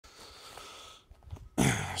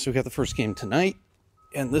So we got the first game tonight,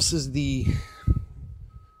 and this is the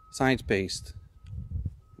science-based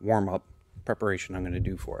warm-up preparation I'm going to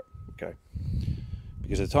do for it. Okay,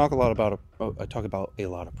 because I talk about a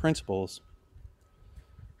lot of principles.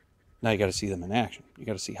 Now you got to see them in action. You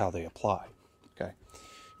got to see how they apply. Okay,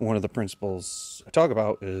 and one of the principles I talk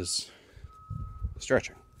about is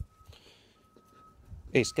stretching.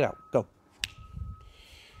 Ace, get out, go.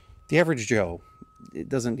 The average Joe, it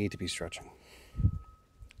doesn't need to be stretching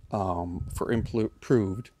for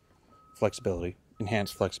improved flexibility,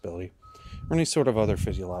 enhanced flexibility, or any sort of other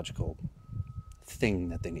physiological thing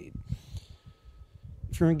that they need.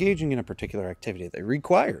 If you're engaging in a particular activity that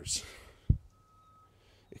requires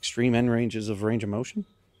extreme end ranges of range of motion,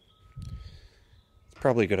 it's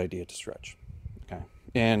probably a good idea to stretch. Okay,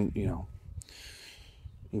 and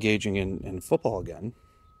engaging in football again,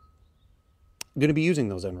 I'm going to be using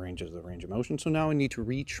those end ranges of range of motion, so now I need to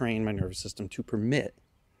retrain my nervous system to permit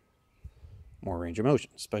more range of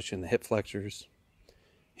motion, especially in the hip flexors,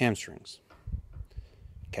 hamstrings,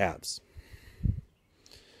 calves.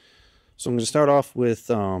 So I'm going to start off with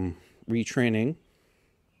retraining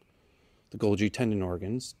the Golgi tendon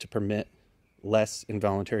organs to permit less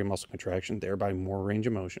involuntary muscle contraction, thereby more range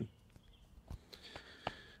of motion.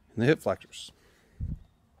 And the hip flexors.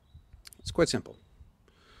 It's quite simple.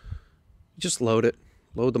 You just load it,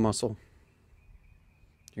 load the muscle.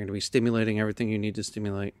 You're going to be stimulating everything you need to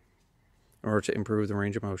stimulate in order to improve the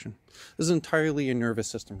range of motion. This is entirely a nervous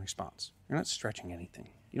system response. You're not stretching anything.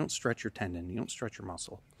 You don't stretch your tendon. You don't stretch your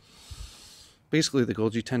muscle. Basically, the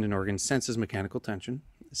Golgi tendon organ senses mechanical tension.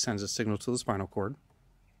 It sends a signal to the spinal cord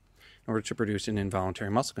in order to produce an involuntary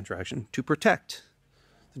muscle contraction to protect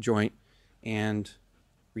the joint and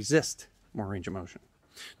resist more range of motion.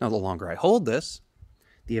 Now, the longer I hold this,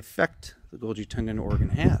 the effect the Golgi tendon organ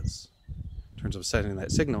has in terms of sending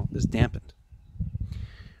that signal is dampened,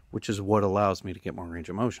 which is what allows me to get more range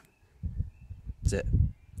of motion. That's it.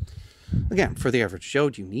 Again, for the average Joe,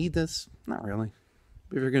 do you need this? Not really.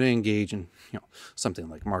 But if you're going to engage in something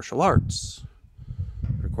like martial arts,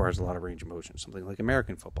 it requires a lot of range of motion. Something like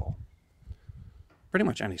American football, pretty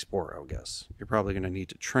much any sport, I would guess, you're probably going to need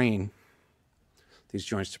to train these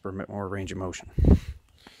joints to permit more range of motion.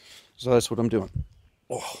 So that's what I'm doing.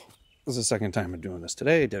 Oh, this is the second time I'm doing this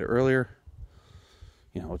today. I did it earlier.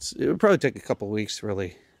 It would probably take a couple of weeks to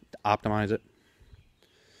really optimize it.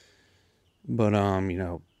 But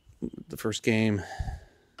the first game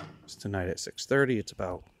is tonight at 6:30. It's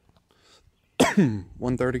about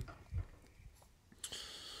 1:30.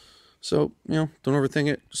 So, don't overthink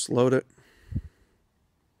it. Just load it.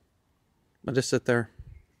 But just sit there.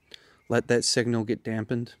 Let that signal get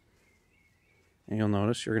dampened. And you'll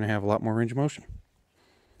notice you're going to have a lot more range of motion.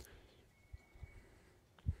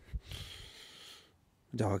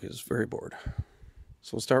 The dog is very bored.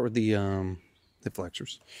 So we'll start with the hip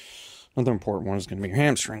flexors. Another important one is going to be your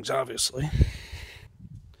hamstrings, obviously.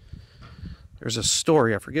 There's a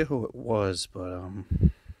story, I forget who it was, but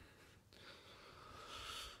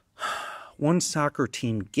one soccer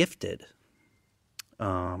team gifted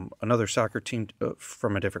another soccer team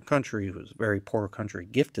from a different country, who was a very poor country,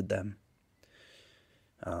 gifted them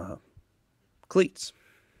cleats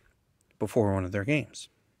before one of their games.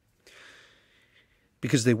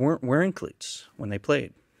 Because they weren't wearing cleats when they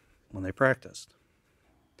played, when they practiced.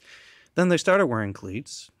 Then they started wearing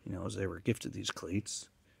cleats, as they were gifted these cleats,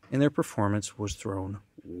 and their performance was thrown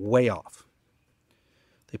way off.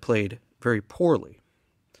 They played very poorly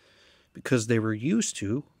because they were used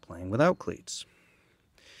to playing without cleats.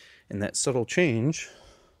 And that subtle change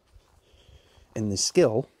in the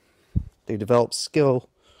skill, they developed skill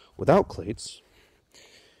without cleats,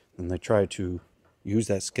 and they tried to use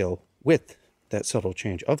that skill with that subtle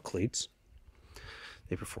change of cleats.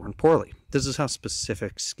 They performed poorly. This is how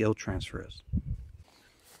specific skill transfer is.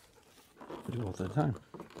 I do all the time.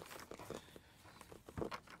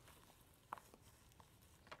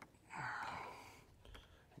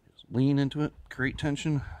 Just lean into it, create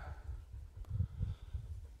tension.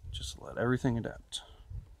 Just let everything adapt.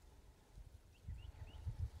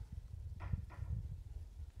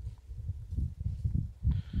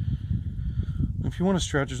 If you want to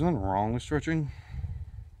stretch, there's nothing wrong with stretching.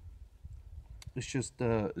 It's just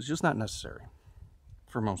not necessary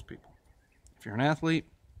for most people. If you're an athlete,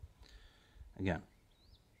 again,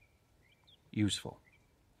 useful.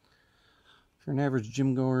 If you're an average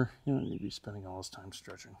gym goer, you don't need to be spending all this time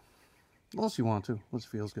stretching. Unless you want to, unless it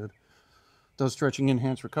feels good. Does stretching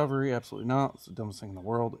enhance recovery? Absolutely not. It's the dumbest thing in the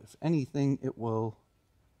world. If anything, it will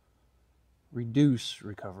reduce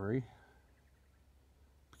recovery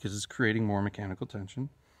because it's creating more mechanical tension,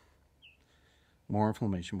 more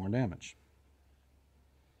inflammation, more damage.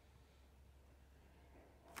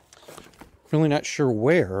 Really not sure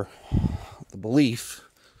where the belief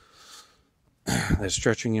that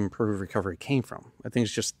stretching improved recovery came from. I think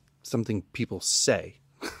it's just something people say.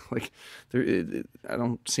 Like, I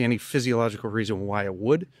don't see any physiological reason why it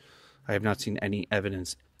would. I have not seen any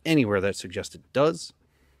evidence anywhere that suggests it does.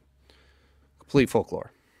 Complete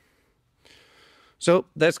folklore. So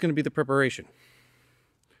that's going to be the preparation.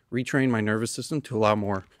 Retrain my nervous system to allow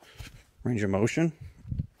more range of motion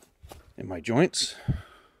in my joints.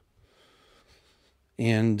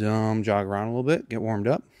 And jog around a little bit, get warmed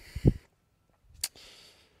up. Then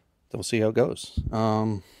we'll see how it goes.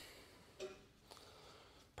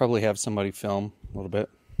 Probably have somebody film a little bit,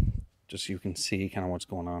 just so you can see kind of what's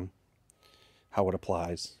going on, how it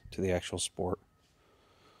applies to the actual sport.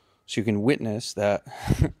 So you can witness that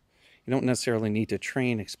you don't necessarily need to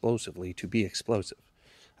train explosively to be explosive.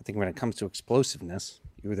 I think when it comes to explosiveness,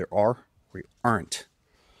 you either are or you aren't.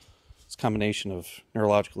 It's a combination of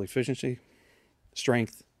neurological efficiency,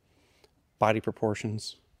 strength, body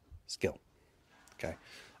proportions, skill. Okay,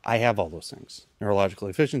 I have all those things. Neurological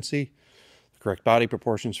efficiency, the correct body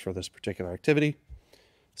proportions for this particular activity,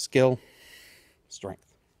 skill,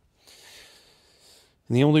 strength.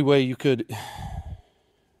 And the only way you could,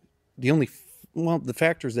 the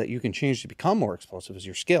factors that you can change to become more explosive is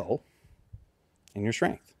your skill and your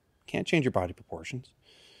strength. You can't change your body proportions.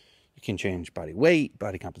 You can change body weight,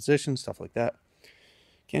 body composition, stuff like that.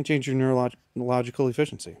 Can't change your neurological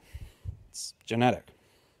efficiency. It's genetic.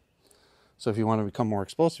 So if you want to become more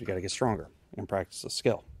explosive, you got to get stronger and practice the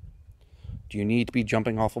skill. Do you need to be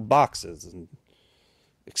jumping off of boxes and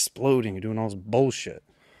exploding and doing all this bullshit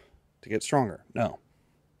to get stronger? No.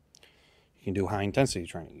 You can do high intensity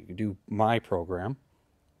training. You can do my program.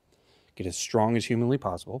 Get as strong as humanly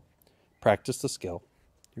possible. Practice the skill.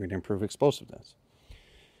 You're going to improve explosiveness.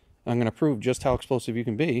 I'm going to prove just how explosive you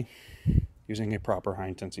can be using a proper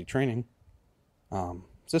high-intensity training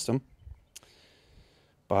system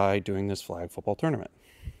by doing this flag football tournament.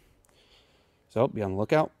 So be on the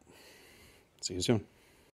lookout. See you soon.